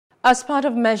As part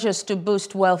of measures to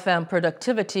boost welfare and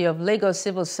productivity of Lagos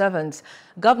civil servants,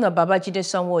 Governor Babajide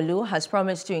Sanwo-Olu has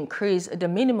promised to increase the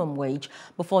minimum wage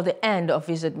before the end of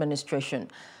his administration.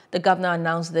 The governor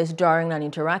announced this during an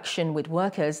interaction with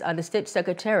workers at the State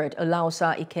Secretariat,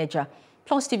 Olausa Ikeja.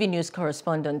 Plus TV News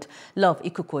correspondent Love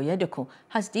Ikuku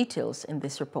has details in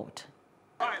this report.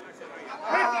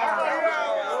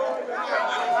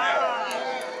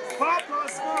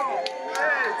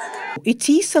 It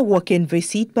is a walk-in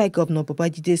visit by Governor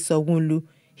Babajide Sanwo-Olu.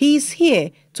 He is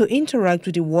here to interact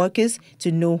with the workers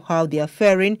to know how they are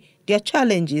faring, their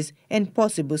challenges and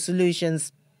possible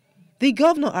solutions. The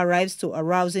governor arrives to a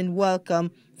rousing welcome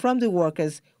from the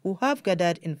workers who have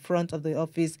gathered in front of the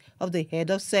office of the head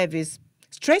of service.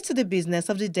 Straight to the business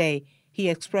of the day, he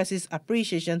expresses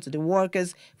appreciation to the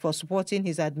workers for supporting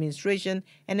his administration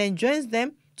and enjoins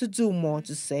them to do more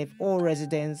to serve all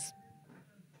residents.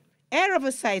 Air of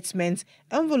excitement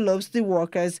envelopes the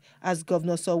workers as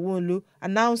Governor Sanwo-Olu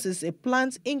announces a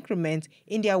planned increment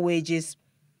in their wages.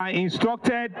 I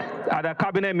instructed at a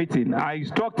cabinet meeting, I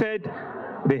instructed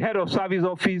the head of service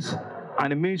office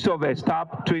and the Minister of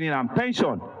Staff, Training and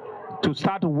Pension to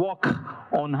start work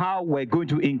on how we're going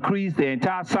to increase the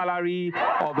entire salary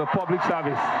of the public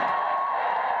service.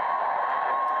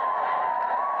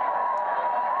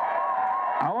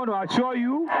 I want to assure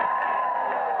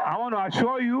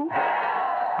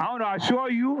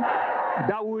you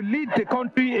that will lead the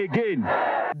country again.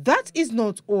 That is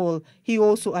not all. He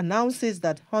also announces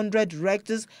that 100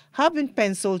 directors have been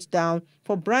penciled down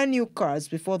for brand new cars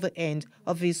before the end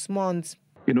of this month.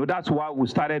 That's why we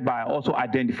started by also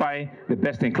identifying the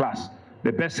best in class,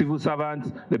 the best civil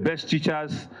servants, the best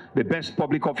teachers, the best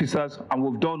public officers, and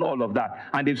we've done all of that.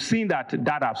 And they've seen that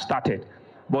have started.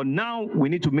 But now we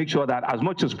need to make sure that as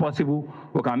much as possible,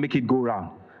 we can make it go round.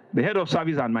 The head of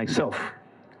service and myself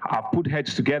have put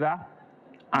heads together,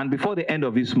 and before the end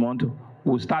of this month,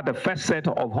 we'll start the first set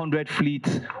of 100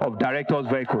 fleets of directors'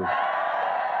 vehicles.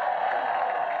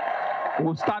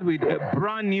 We'll start with a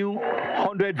brand new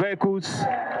 100 vehicles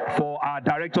for our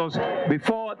directors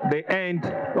before the end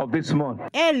of this month.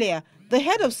 Earlier, the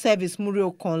head of service, Muri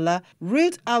Okonla,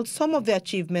 reeled out some of the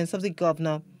achievements of the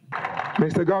governor.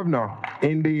 Mr. Governor,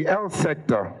 in the health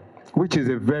sector, which is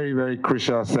a very, very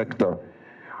crucial sector,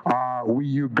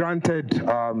 you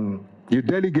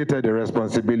delegated a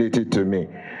responsibility to me.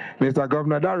 Mr.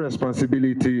 Governor, that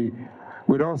responsibility,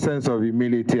 with all sense of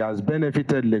humility, has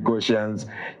benefited Lagosians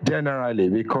generally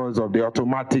because of the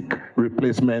automatic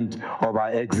replacement of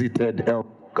our exited health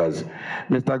workers.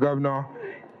 Mr. Governor,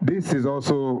 this is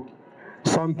also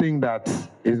something that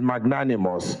is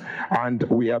magnanimous, and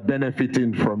we are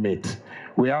benefiting from it.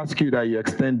 We ask you that you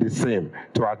extend the same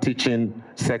to our teaching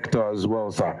sector as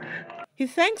well, sir. He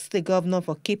thanks the governor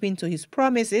for keeping to his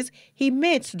promises he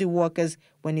made to the workers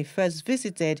when he first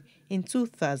visited in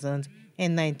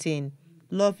 2019.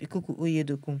 Love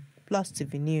Ikuku, Plus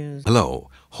TV News.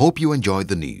 Hello, hope you enjoyed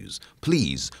the news.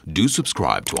 Please do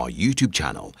subscribe to our YouTube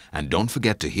channel and don't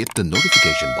forget to hit the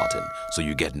notification button so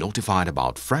you get notified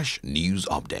about fresh news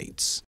updates.